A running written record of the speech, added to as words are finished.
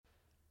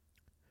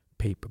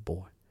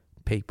Paperboy,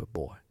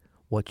 Paperboy.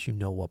 What you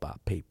know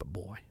about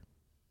Paperboy?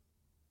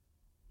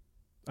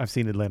 I've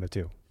seen Atlanta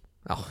too.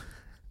 Oh.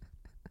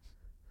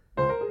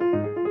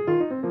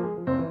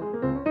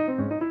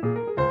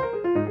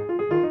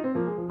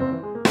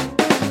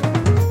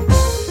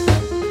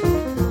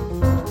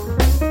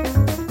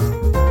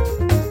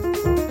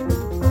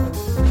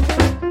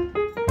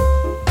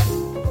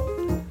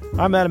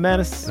 I'm Adam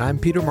Manis. And I'm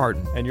Peter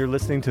Martin. And you're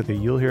listening to the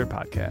You'll Hear It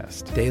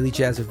podcast. Daily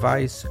jazz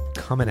advice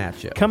coming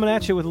at you. Coming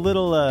at you with a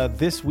little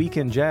This Week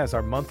in Jazz,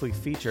 our monthly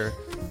feature.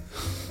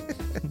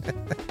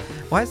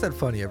 Why is that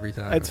funny every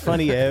time? It's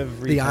funny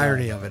every the time.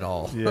 irony of it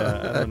all.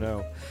 Yeah, I don't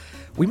know.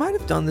 We might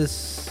have done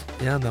this.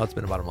 Yeah, no, it's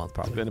been about a month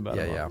probably. It's been about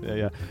a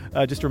month.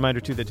 Yeah. Just a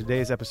reminder, too, that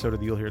today's episode of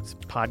the You'll Hear It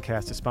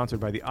podcast is sponsored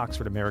by the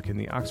Oxford American.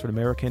 The Oxford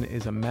American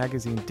is a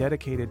magazine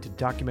dedicated to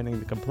documenting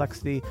the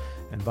complexity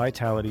and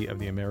vitality of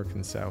the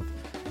American South.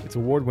 Its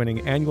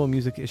award-winning annual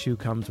music issue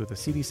comes with a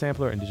CD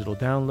sampler and digital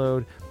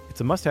download.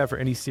 It's a must-have for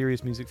any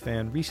serious music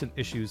fan. Recent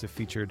issues have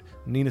featured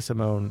Nina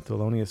Simone,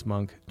 Thelonious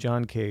Monk,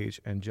 John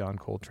Cage, and John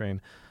Coltrane.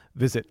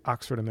 Visit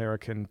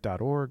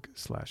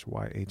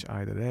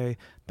oxfordamerican.org/YHI today.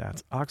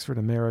 That's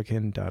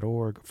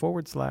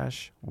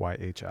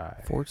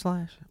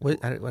oxfordamerican.org/YHI. /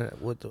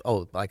 What?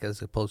 Oh, like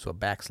as opposed to a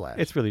backslash.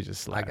 It's really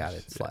just slash. I got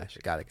it. Slash.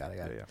 Yeah. Got it.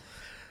 Yeah.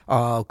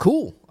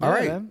 Cool. All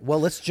right. Man. Well,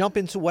 let's jump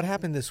into what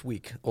happened this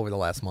week over the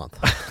last month.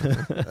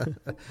 What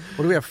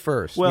do we have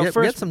first? Well,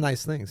 we had some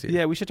nice things here.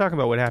 Yeah, we should talk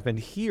about what happened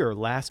here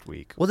last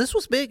week. Well, this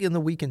was big in the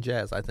Week in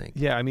Jazz, I think.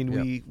 Yeah, I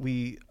mean,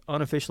 we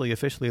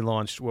officially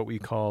launched what we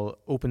call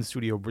Open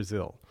Studio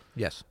Brazil.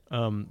 Yes.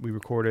 We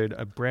recorded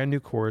a brand new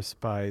course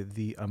by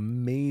the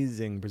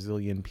amazing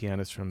Brazilian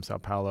pianist from Sao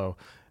Paulo,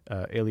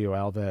 Elio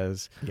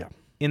Alves. Yeah.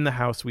 In the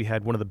house, we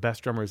had one of the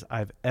best drummers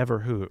I've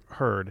ever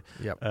heard,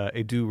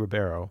 Edu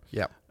Ribeiro.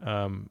 Yep.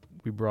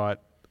 We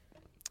brought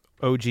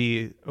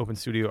OG Open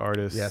Studio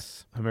artist,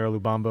 Homero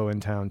Lubambo,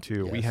 in town,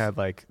 too. Yes. We had,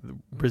 like,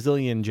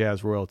 Brazilian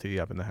jazz royalty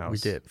up in the house. We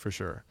did. For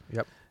sure.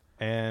 Yep.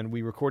 And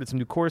we recorded some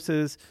new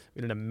courses. We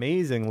had an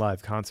amazing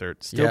live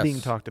concert, still being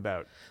talked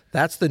about.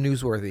 That's the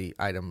newsworthy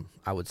item,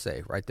 I would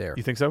say, right there.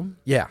 You think so?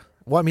 Yeah.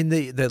 Well, I mean,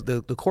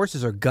 the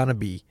courses are going to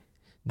be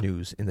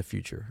news in the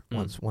future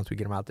once we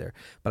get them out there.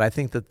 But I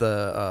think that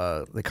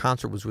the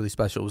concert was really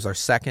special. It was our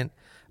second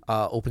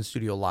Open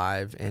Studio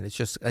Live, and it's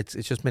just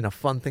been a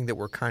fun thing that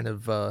we're kind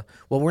of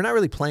we're not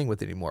really playing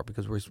with it anymore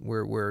because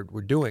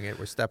we're doing it.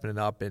 We're stepping it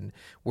up, and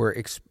we're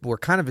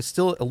kind of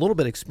still a little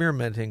bit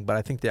experimenting. But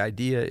I think the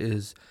idea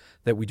is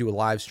that we do a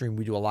live stream,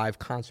 we do a live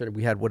concert.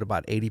 We had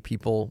about 80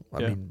 people. I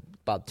mean,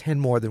 about 10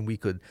 more than we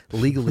could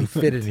legally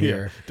fit in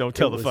here. Don't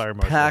tell the fire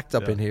marshal. Packed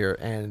up in here,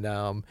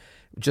 and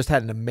just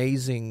had an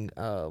amazing,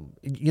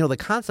 the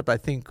concept, I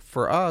think,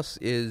 for us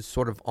is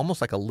sort of almost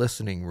like a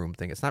listening room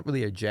thing. It's not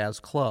really a jazz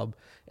club,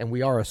 and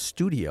we are a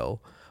studio,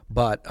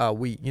 but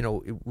we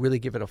really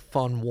give it a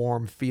fun,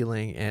 warm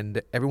feeling,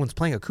 and everyone's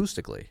playing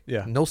acoustically.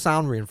 Yeah. No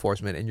sound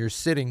reinforcement, and you're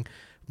sitting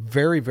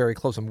very, very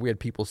close. I mean, we had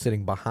people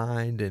sitting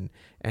behind, and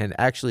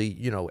actually,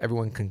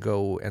 everyone can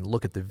go and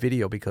look at the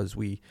video because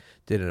we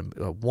did a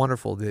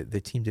wonderful.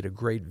 The team did a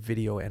great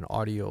video and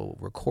audio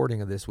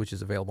recording of this, which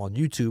is available on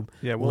YouTube.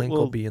 Yeah, link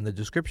will be in the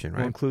description. Right,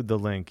 we'll include the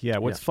link. Yeah,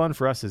 what's fun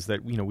for us is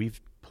that we've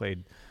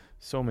played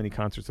so many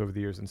concerts over the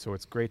years, and so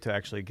it's great to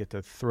actually get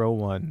to throw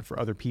one for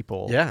other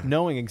people. Yeah,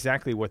 knowing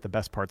exactly what the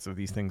best parts of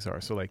these things are.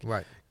 So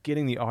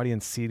getting the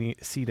audience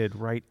seated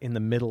right in the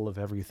middle of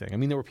everything. I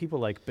mean, there were people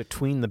like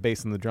between the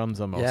bass and the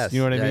drums almost. Yes. You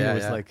know what I mean? Yeah, it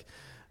was like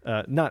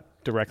not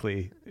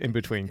directly in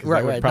between because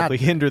that would probably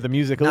hinder the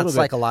music a little bit.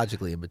 Not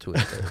psychologically in between,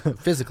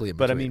 physically in between.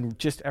 But I mean,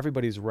 just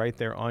everybody's right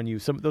there on you.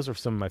 Those are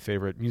some of my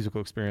favorite musical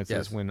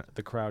experiences when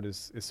the crowd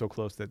is so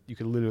close that you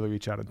could literally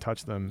reach out and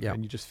touch them,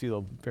 and you just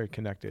feel very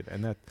connected.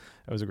 And that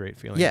was a great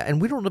feeling. Yeah,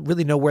 and we don't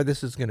really know where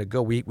this is going to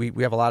go. We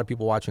have a lot of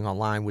people watching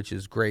online, which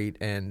is great.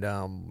 And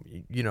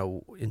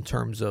in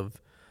terms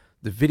of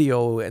the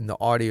video and the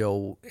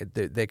audio,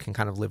 they can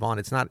kind of live on.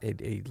 It's not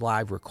a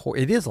live record.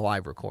 It is a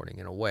live recording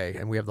in a way,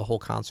 and we have the whole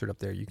concert up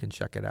there. You can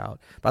check it out.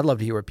 But I'd love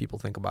to hear what people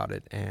think about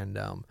it, and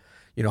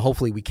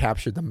hopefully we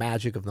captured the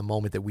magic of the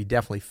moment that we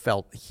definitely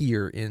felt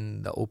here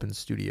in the Open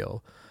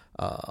Studio.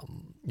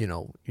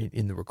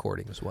 In the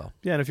recording as well.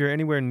 Yeah, and if you're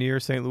anywhere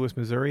near St. Louis,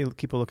 Missouri,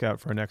 keep a lookout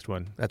for our next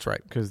one. That's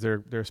right, because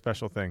they're a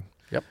special thing.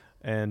 Yep.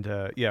 And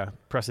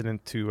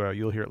precedent to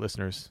You'll Hear It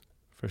listeners.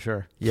 For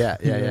sure.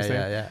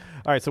 Yeah.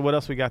 All right, so what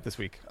else we got this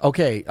week?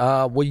 Okay,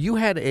 well, you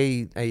had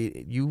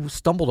you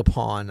stumbled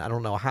upon, I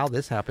don't know how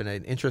this happened,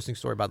 an interesting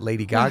story about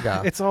Lady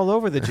Gaga. It's all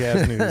over the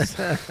jazz news.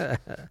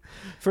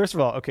 First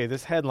of all, okay,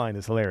 this headline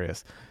is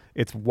hilarious.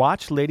 It's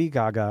Watch Lady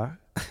Gaga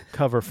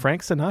cover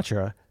Frank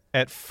Sinatra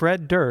at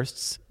Fred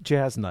Durst's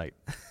Jazz Night.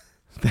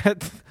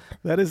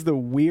 That is the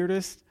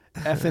weirdest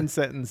effing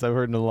sentence I've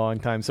heard in a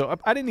long time. So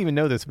I didn't even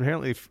know this, but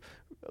apparently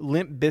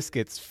Limp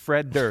Bizkit's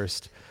Fred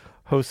Durst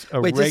hosts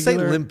a Wait, regular... just say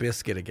Limp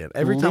Bizkit again.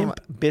 Every time. Limp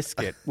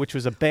Bizkit, which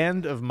was a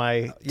band of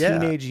my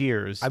teenage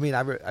years. I mean,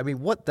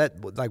 what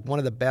that like one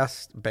of the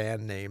best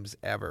band names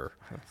ever.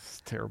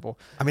 It's terrible.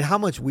 I mean, how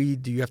much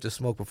weed do you have to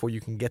smoke before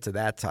you can get to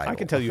that title? I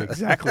can tell you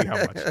exactly how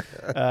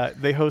much.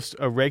 They host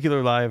a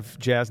regular live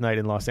jazz night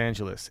in Los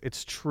Angeles.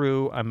 It's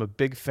true. I'm a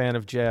big fan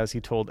of jazz,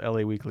 he told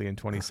LA Weekly in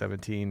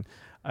 2017.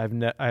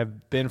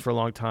 I've been for a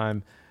long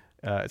time.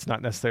 It's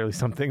not necessarily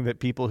something that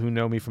people who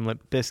know me from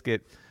Limp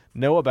Bizkit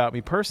know about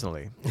me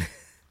personally.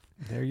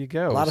 There you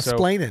go. A lot of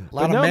splaining. A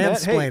lot of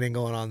mansplaining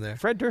going on there.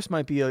 Fred Durst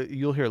might be a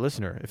You'll Hear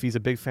listener if he's a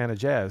big fan of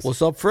jazz.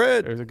 What's up,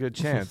 Fred? There's a good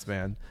chance,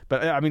 man.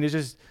 But I mean, it's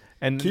just...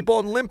 And keep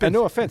on limping. And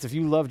no offense, if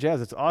you love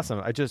jazz, it's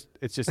awesome.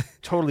 It's just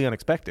totally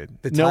unexpected.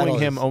 Knowing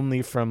him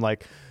only from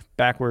like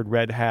Backward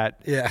Red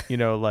Hat. Yeah.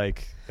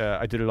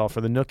 I did it all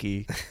for the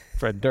Nookie,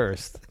 Fred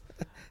Durst.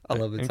 I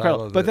love the Incredible.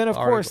 title. But then, of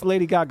course,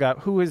 Lady Gaga,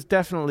 who is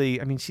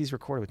definitely, I mean, she's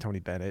recorded with Tony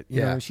Bennett.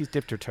 You Yeah. know, she's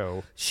dipped her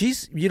toe.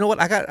 You know what?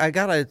 I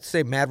gotta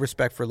say, mad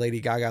respect for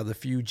Lady Gaga. The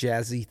few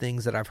jazzy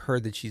things that I've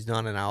heard that she's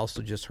done, and I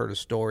also just heard a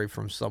story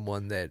from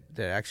someone that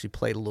actually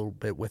played a little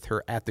bit with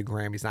her at the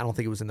Grammys. I don't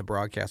think it was in the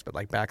broadcast, but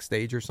like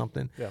backstage or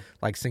something. Yeah.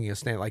 Like singing a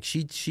stand. Like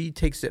she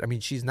takes it. I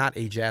mean, she's not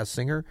a jazz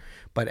singer,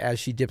 but as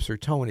she dips her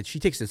toe in it, she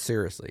takes it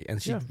seriously,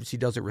 and she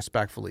does it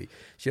respectfully.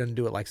 She doesn't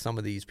do it like some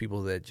of these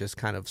people that just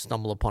kind of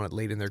stumble upon it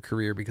late in their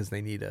career because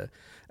they need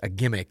a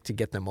gimmick to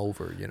get them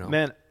over, you know.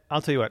 Man,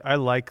 I'll tell you what, I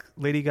like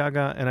Lady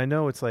Gaga, and I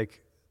know it's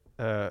like,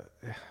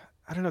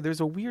 I don't know, there's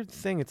a weird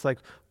thing. It's like,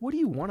 what do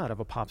you want out of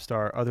a pop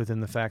star other than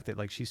the fact that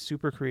like she's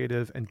super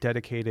creative and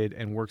dedicated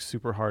and works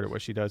super hard at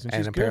what she does, and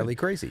she's apparently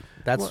good. Crazy.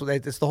 That's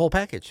the whole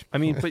package. I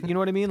mean, but you know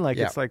what I mean? Like,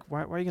 Yeah. It's like,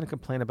 why are you going to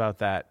complain about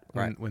that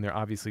Right. when they're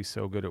obviously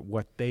so good at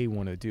what they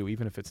want to do,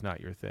 even if it's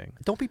not your thing?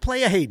 Don't be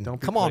playa hating. Don't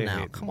be Come on playa now.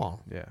 hating. Come on.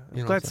 Yeah. You I'm know what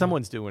I'm glad saying?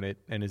 someone's doing it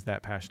and is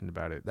that passionate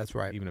about it. That's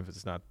right. Even if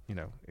it's not,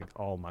 it's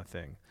all my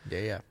thing.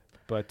 Yeah.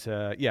 But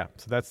so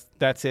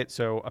that's it.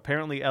 So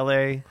apparently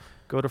LA,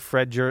 go to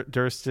Fred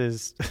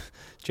Durst's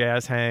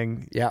jazz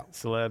hang. Yeah.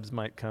 Celebs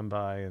might come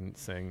by and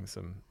sing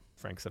some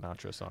Frank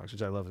Sinatra songs,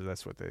 which I love.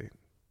 That's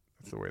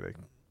the way they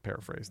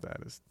paraphrase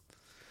that is.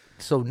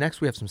 So next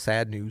we have some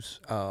sad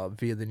news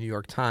via the New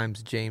York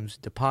Times. James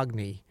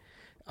DePogny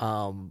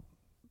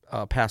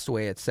passed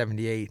away at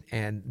 78.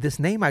 And this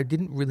name I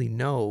didn't really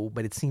know,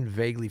 but it seemed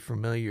vaguely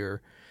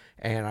familiar.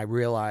 And I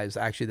realized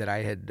actually that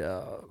I had...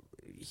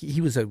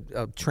 He was a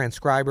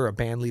transcriber, a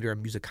band leader, a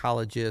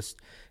musicologist,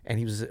 and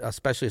he was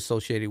especially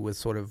associated with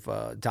sort of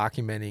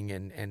documenting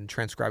and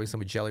transcribing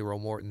some of Jelly Roll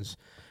Morton's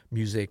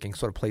music and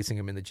sort of placing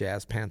him in the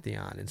jazz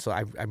pantheon. And so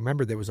I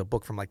remember there was a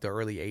book from like the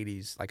early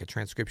 80s, like a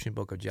transcription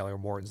book of Jelly Roll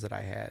Morton's that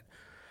I had.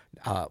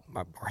 Or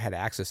had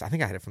access. I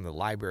think I had it from the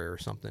library or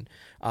something.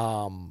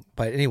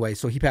 But anyway,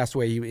 so he passed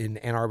away in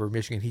Ann Arbor,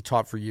 Michigan. He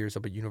taught for years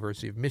up at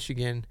University of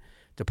Michigan.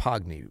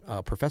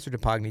 DePogny, Professor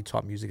DePogny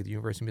taught music at the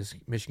University of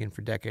Michigan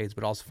for decades,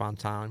 but also found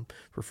time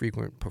for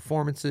frequent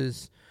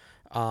performances.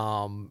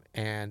 So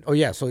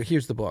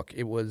here's the book.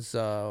 It was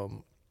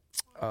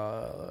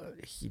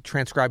he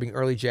transcribing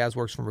early jazz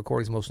works from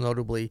recordings, most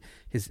notably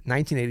his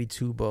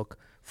 1982 book,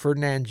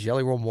 Ferdinand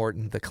Jelly Roll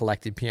Morton, The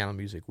Collected Piano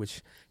Music,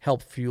 which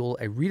helped fuel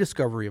a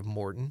rediscovery of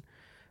Morton,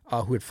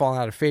 who had fallen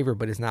out of favor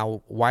but is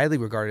now widely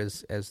regarded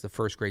as the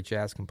first great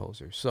jazz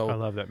composer. So I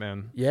love that,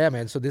 man. Yeah,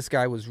 man. So this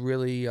guy was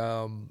really,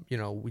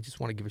 we just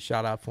want to give a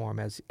shout out for him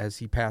as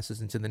he passes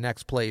into the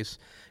next place,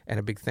 and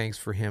a big thanks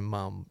for him,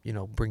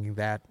 bringing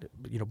that,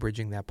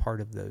 bridging that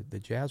part of the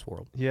jazz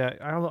world. Yeah,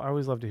 I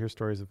always love to hear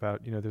stories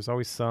about, there's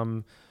always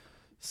some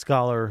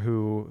scholar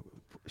who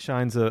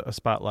shines a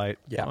spotlight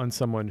on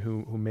someone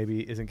who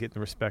maybe isn't getting the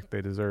respect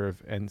they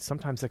deserve, and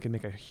sometimes that can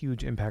make a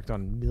huge impact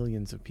on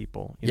millions of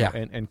people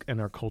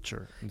and our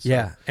culture. And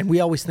so, and we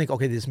always think,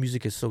 okay, this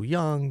music is so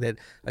young that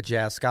a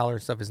jazz scholar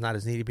and stuff is not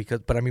as needed,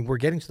 but we're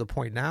getting to the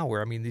point now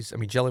where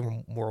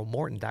Jelly Roll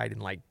Morton died in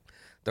like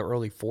the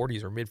early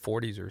 40s or mid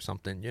 40s or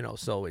something,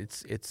 so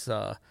it's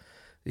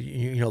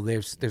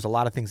there's a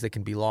lot of things that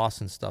can be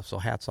lost and stuff, so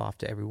hats off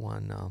to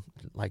everyone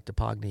like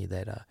DePogny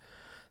that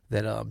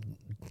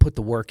put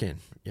the work in,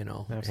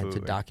 and to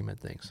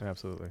document things.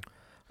 Absolutely.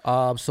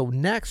 So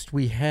next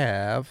we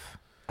have,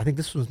 I think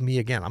this was me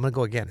again. I'm going to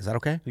go again. Is that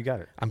okay? You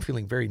got it. I'm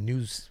feeling very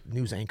news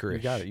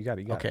anchor-ish. You got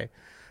it. Okay.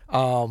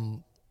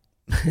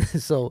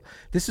 So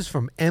this is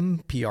from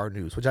NPR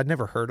News, which I'd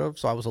never heard of.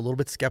 So I was a little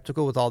bit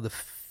skeptical with all the,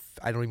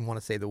 I don't even want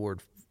to say the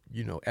word,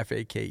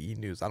 FAKE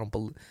news.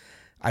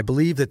 I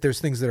believe that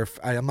there's things that are.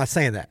 I'm not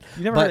saying that.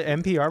 You never heard of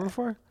NPR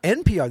before?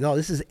 NPR. No,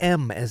 this is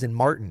M as in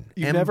Martin.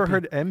 You've never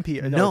heard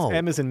NPR? No, it's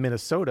M as in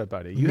Minnesota,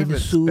 buddy.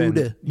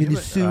 Minnesota.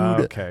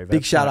 Okay.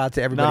 Big shout out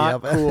to everybody.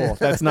 Not cool.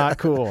 That's not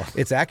cool.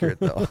 It's accurate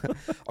though.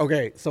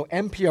 Okay, so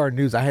NPR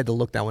News. I had to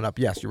look that one up.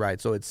 Yes, you're right.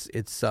 So it's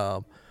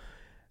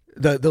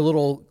the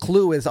little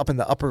clue is up in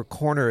the upper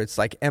corner. It's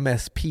like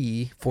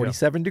MSP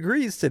 47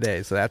 degrees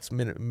today. So that's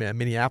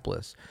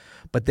Minneapolis.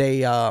 But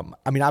they,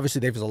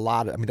 obviously there's a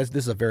lot of, this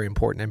is a very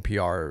important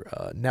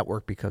NPR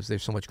network because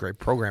there's so much great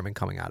programming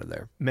coming out of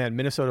there. Man,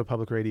 Minnesota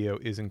Public Radio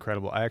is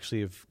incredible. I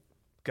actually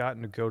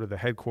gotten to go to the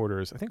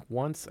headquarters. I think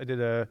once I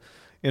did a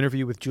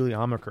interview with Julie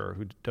Amaker,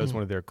 who does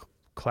one of their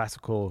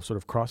classical sort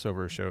of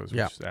crossover shows,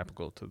 which is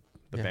applicable to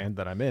the band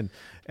that I'm in.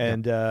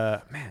 And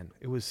man,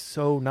 it was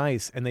so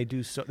nice. And they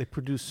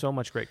produce so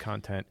much great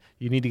content.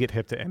 You need to get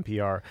hip to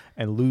NPR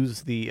and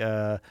lose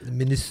the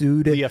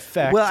Minnesota, the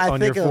effect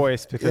on your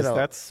voice, because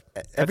that's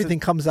everything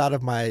comes out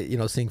of my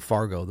seeing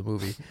Fargo, the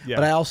movie.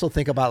 But I also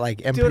think about like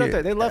NPR. Do it up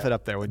there. They love it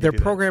up there. When their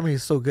programming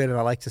is so good, and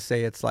I like to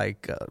say it's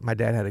like my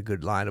dad had a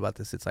good line about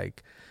this. It's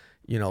like,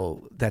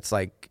 that's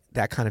like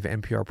that kind of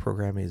NPR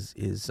program is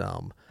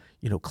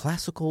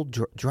classical,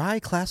 dry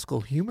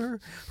classical humor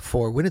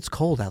for when it's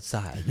cold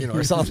outside,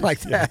 or something like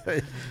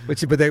that.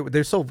 But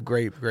they're so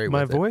great.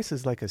 My voice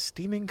is like a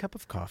steaming cup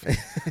of coffee,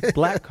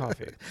 black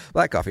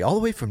coffee, all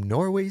the way from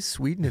Norway,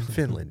 Sweden, and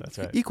Finland. That's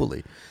right.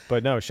 Equally.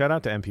 But no, shout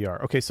out to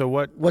NPR. Okay, so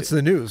what's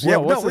the news?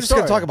 Well, we're just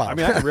going to talk about it. I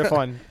mean, I can riff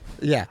on.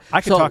 Yeah,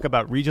 I can talk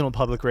about regional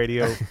public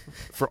radio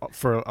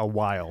for a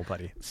while,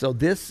 buddy. So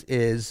this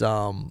is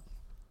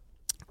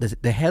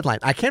the headline.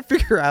 I can't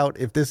figure out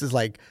if this is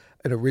like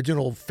an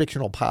original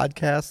fictional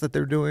podcast that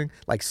they're doing,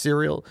 like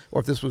Serial,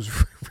 or if this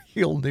was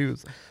real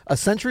news. A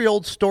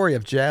century-old story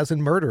of jazz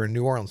and murder in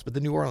New Orleans. But the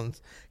New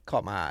Orleans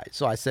caught my eye.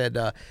 So I said,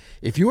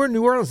 if you were in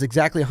New Orleans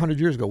exactly 100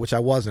 years ago, which I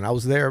wasn't, I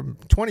was there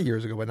 20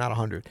 years ago, but not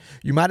 100,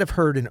 you might have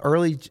heard in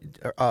early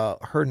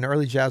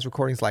jazz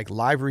recordings like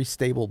Livery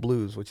Stable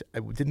Blues, which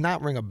did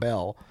not ring a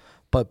bell,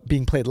 but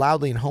being played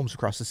loudly in homes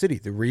across the city.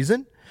 The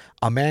reason?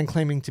 A man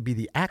claiming to be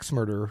the axe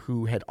murderer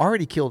who had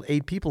already killed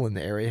 8 people in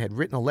the area had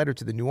written a letter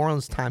to the New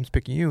Orleans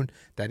Times-Picayune,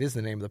 that is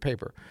the name of the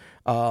paper,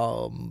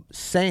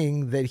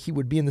 saying that he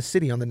would be in the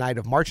city on the night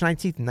of March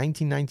 19th,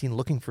 1919,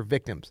 looking for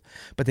victims,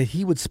 but that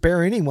he would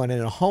spare anyone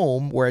in a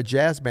home where a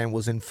jazz band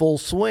was in full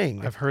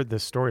swing. I've heard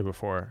this story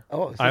before.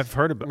 Oh, I've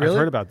heard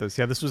about this.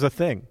 Yeah, this was a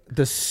thing.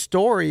 The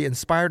story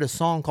inspired a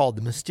song called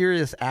 "The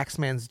Mysterious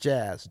Axeman's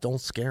Jazz."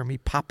 Don't scare me,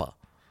 Papa.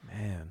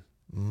 Man.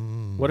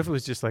 What if it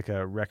was just like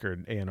a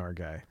record A&R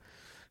guy?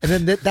 And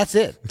then that's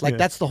it. Like,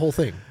 that's the whole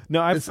thing.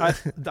 No,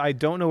 I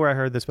don't know where I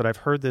heard this, but I've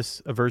heard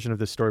a version of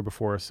this story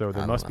before, so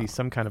there must be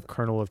some kind of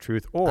kernel of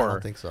truth, or I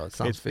don't think so. It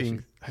sounds fishy.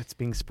 It's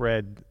being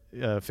spread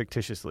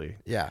fictitiously.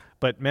 Yeah.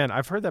 But, man,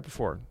 I've heard that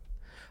before.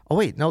 Oh,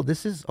 wait. No,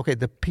 this is... Okay,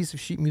 the piece of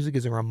sheet music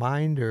is a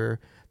reminder.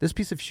 This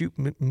piece of sheet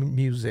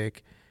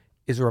music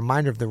is a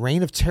reminder of the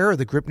reign of terror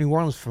that gripped New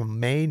Orleans from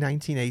May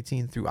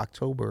 1918 through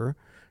October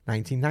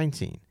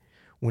 1919.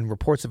 When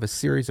reports of a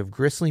series of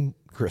grisly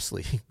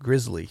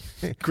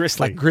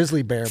like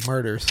grizzly bear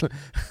murders,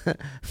 not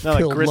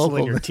like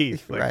gristling your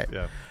teeth, like, right?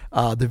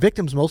 Yeah. The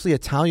victims, mostly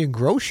Italian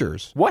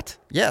grocers. What?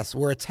 Yes,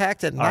 were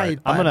attacked at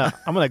night. Right.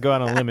 I'm gonna go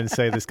out on a limb and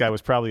say this guy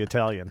was probably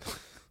Italian,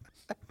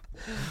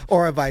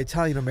 or by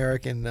Italian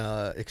American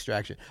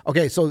extraction.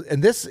 Okay, so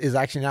and this is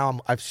actually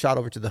I've shot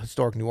over to the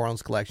Historic New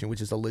Orleans Collection,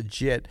 which is a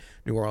legit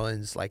New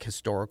Orleans like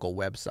historical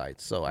website.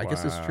 So I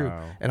guess it's true.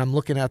 And I'm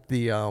looking at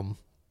the.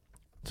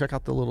 Check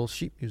out the little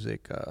sheet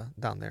music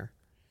down there.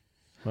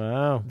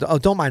 Wow. Oh,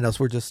 don't mind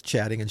us. We're just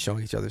chatting and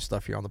showing each other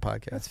stuff here on the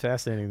podcast. That's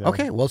fascinating, though.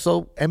 Okay, well,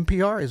 so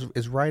NPR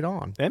is right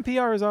on.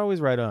 NPR is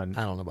always right on.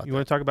 I don't know about You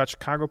want to talk about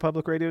Chicago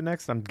Public Radio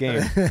next? I'm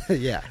game.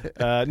 Yeah.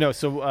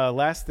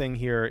 Last thing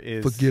here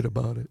is... Forget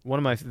about it. One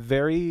of my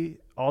very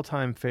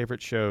all-time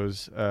favorite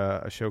shows,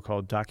 a show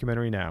called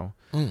Documentary Now.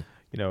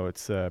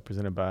 It's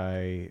presented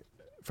by...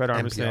 Fred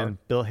Armisen, NPR.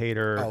 Bill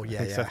Hader, I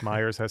think Seth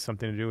Meyers has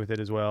something to do with it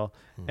as well.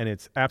 And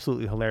it's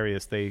absolutely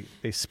hilarious. They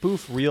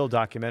spoof real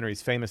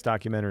documentaries, famous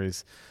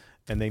documentaries,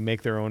 and they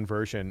make their own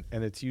version.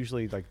 And it's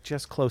usually like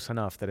just close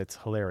enough that it's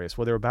hilarious.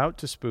 Well, they're about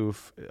to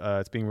spoof.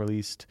 It's being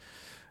released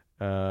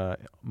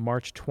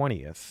March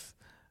 20th,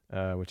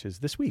 which is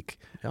this week.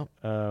 Yep.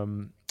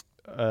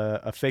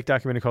 A fake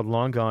documentary called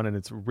Long Gone, and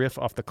it's riff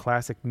off the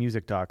classic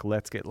music doc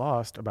Let's Get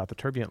Lost about the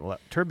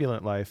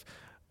turbulent life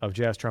of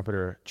jazz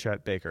trumpeter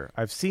Chet Baker.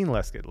 I've seen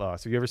Let's Get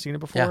Lost. Have you ever seen it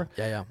before?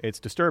 Yeah. It's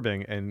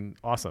disturbing and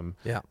awesome.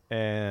 Yeah.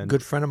 And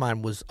good friend of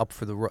mine was up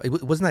for the role.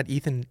 Wasn't that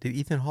Ethan? Did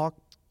Ethan Hawke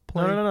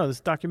play? No.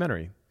 This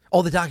documentary.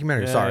 Oh, the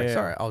documentary. Yeah, sorry.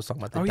 yeah. I was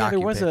talking about the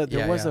documentary.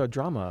 There was a a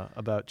drama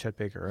about Chet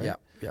Baker, right?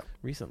 Yeah.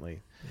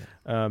 Recently.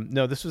 Yeah.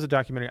 No, this was a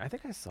documentary. I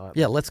think I saw it.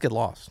 Yeah, Let's Get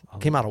Lost.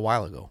 Came out a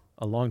while ago.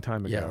 A long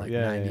time ago. Yeah, like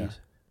 90s.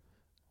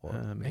 Or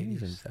maybe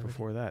even 70s.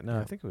 before that. No,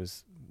 I think it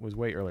was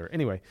way earlier.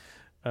 Anyway.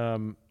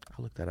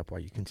 I'll look that up while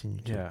you continue.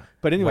 Yeah.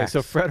 But anyway, wax.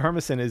 So Fred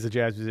Armisen is a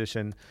jazz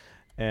musician,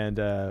 and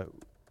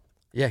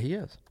yeah, he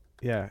is.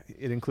 Yeah,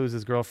 it includes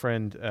his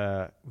girlfriend,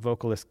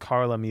 vocalist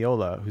Carla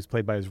Miola, who's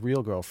played by his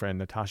real girlfriend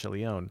Natasha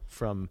Lyonne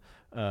from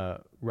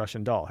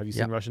Russian Doll. Have you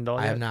seen Russian Doll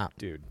yet? I have not.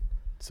 Dude,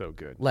 so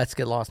good. Let's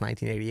Get Lost,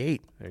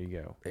 1988. There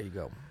you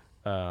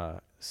go.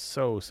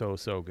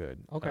 So good.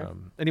 Okay.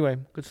 Anyway,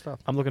 good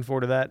stuff. I'm looking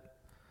forward to that.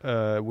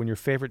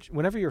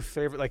 Whenever your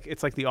favorite, like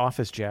it's like the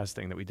Office jazz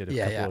thing that we did a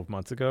couple of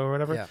months ago or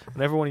whatever. Yeah.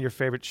 Whenever one of your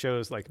favorite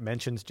shows like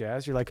mentions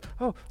jazz, you're like,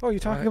 oh, you're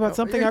talking about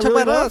something you're I talking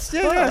really about love. us.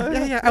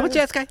 Yeah. I'm a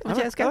jazz guy. I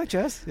like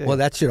jazz. Yeah. Well,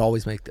 that should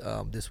always make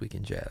This Week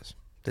in Jazz.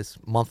 This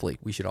monthly,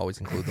 we should always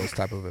include those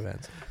type of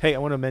events. Hey, I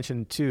want to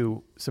mention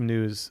too some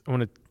news. I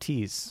want to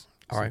tease.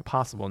 All some right.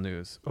 possible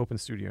news, Open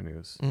Studio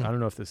news. I don't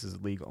know if this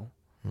is legal,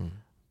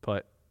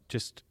 but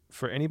just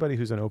for anybody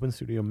who's an Open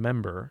Studio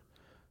member,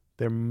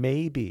 there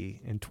may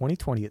be in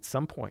 2020 at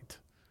some point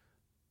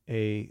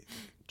a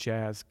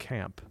jazz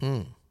camp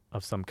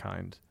of some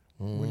kind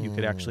where you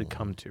could actually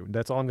come to.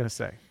 That's all I'm going to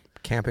say.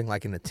 Camping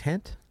like in a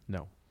tent?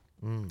 No.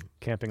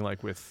 Camping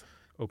like with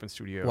Open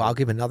Studio Well, I'll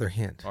give another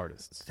hint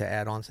artists. to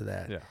add on to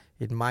that. Yeah.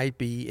 It might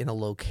be in a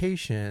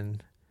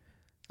location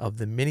of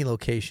the many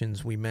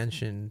locations we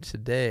mentioned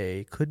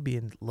today, could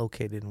be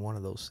located in one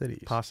of those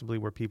cities. Possibly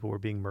where people were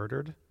being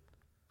murdered.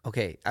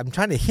 Okay, I'm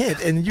trying to hint,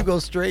 and you go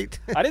straight.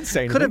 I didn't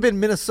say anything. Could have been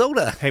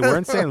Minnesota. Hey, we're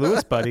in St.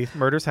 Louis, buddy.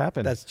 Murders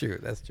happen. That's true.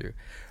 That's true.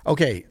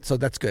 Okay, so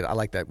that's good. I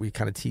like that. We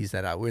kind of teased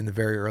that out. We're in the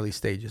very early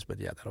stages,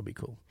 but yeah, that'll be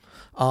cool.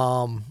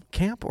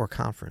 Camp or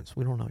conference?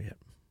 We don't know yet.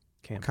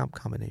 Camp.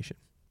 Combination.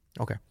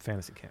 Okay.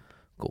 Fantasy camp.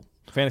 Cool.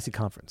 Fantasy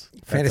conference.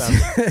 Fantasy.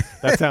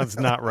 That sounds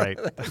not right.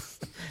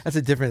 That's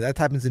a different. That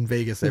happens in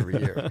Vegas every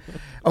year.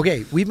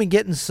 Okay, we've been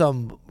getting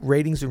some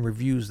ratings and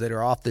reviews that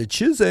are off the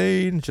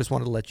chisane. Just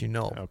wanted to let you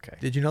know. Okay.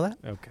 Did you know that?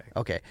 Okay.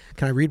 Okay.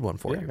 Can I read one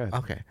for Yeah, you? go ahead.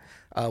 Okay.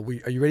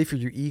 Are you ready for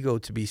your ego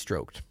to be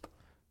stroked?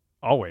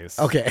 Always.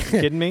 Okay.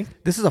 You kidding me?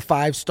 This is a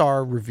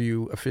 5-star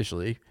review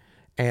officially,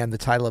 and the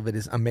title of it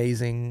is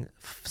Amazing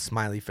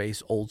Smiley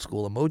Face Old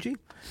School Emoji.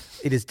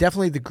 It is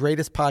definitely the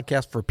greatest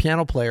podcast for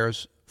piano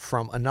players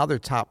from another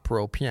top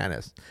pro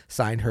pianist.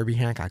 Signed, Herbie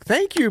Hancock.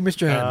 Thank you,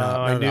 Mr. Hancock.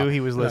 I knew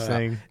he was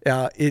listening.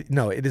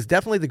 It is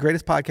definitely the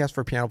greatest podcast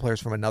for piano players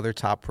from another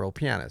top pro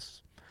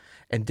pianist,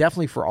 and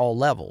definitely for all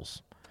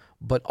levels.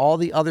 But all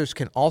the others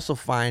can also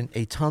find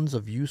a tons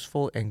of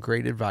useful and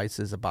great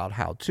advices about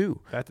how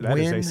to. That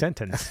is a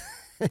sentence.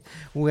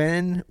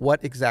 When,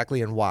 what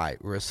exactly, and why.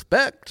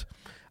 Respect.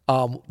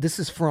 This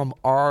is from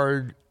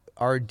R.D.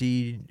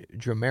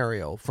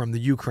 Dramario from the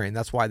Ukraine.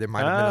 That's why there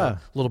might have been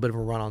a little bit of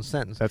a run-on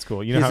sentence. That's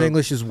cool. You know His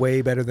English is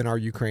way better than our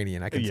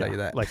Ukrainian. I can tell you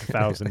that. Like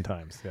 1,000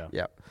 times. Yeah.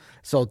 Yeah.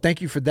 So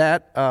thank you for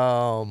that,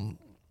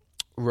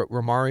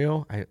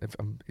 Romario.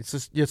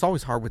 It's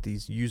always hard with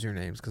these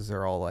usernames because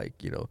they're all like,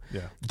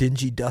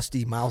 dingy,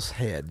 dusty mouse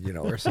head,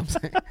 or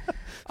something.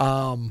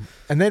 And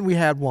then we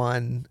had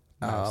one.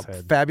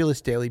 Fabulous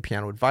daily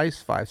piano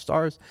advice, 5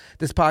 stars.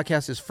 This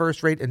podcast is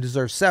first rate and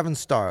deserves 7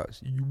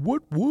 stars.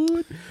 What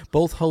would?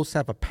 Both hosts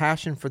have a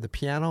passion for the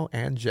piano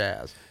and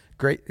jazz.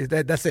 Great.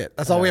 That's it.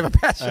 That's all we have a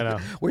passion. I know.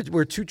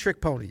 We're 2 trick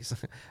ponies.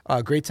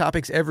 Great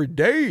topics every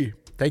day.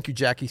 Thank you,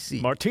 Jackie C.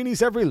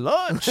 Martinis every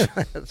lunch.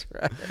 That's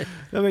right.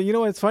 No, but you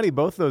know what's funny?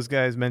 Both those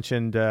guys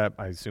mentioned, I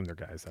assume they're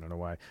guys, I don't know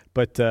why,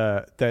 but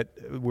that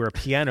we're a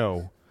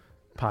piano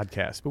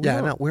podcast.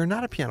 But we're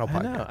not a piano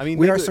podcast. know. I mean,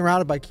 we are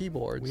surrounded by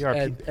keyboards We are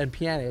and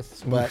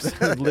pianists. we're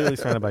But literally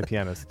surrounded by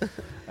pianists.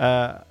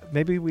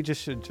 Maybe we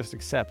should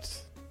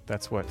accept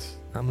that's what.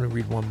 I'm going to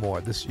read one more.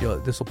 This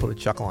will put a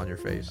chuckle on your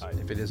face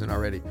if it isn't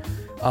already.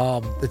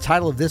 The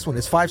title of this one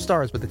is 5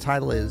 stars, but the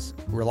title is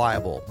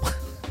Reliable.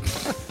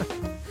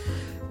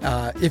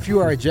 If you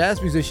are a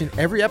jazz musician,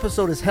 every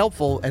episode is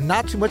helpful and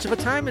not too much of a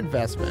time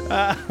investment.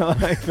 I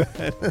like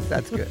that.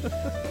 That's good.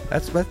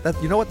 That's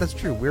you know what? That's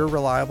true. We're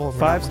reliable.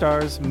 5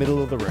 stars,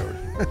 middle of the road.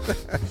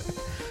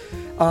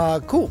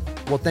 Cool.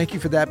 Well, thank you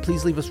for that.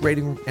 Please leave us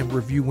rating and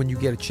review when you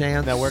get a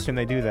chance. Now, where can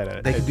they do that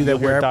at? They can do that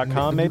wherever.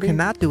 .com, maybe? You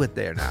cannot do it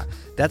there now.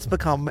 That's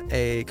become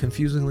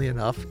confusingly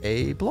enough,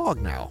 a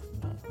blog now.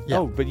 Yeah.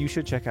 Oh, but you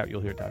should check out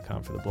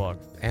you'llhear.com for the blog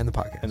And the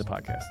podcast. and the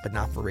podcast. But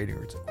not for rating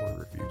or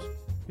reviews.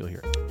 You'll hear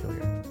it. You'll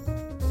hear it.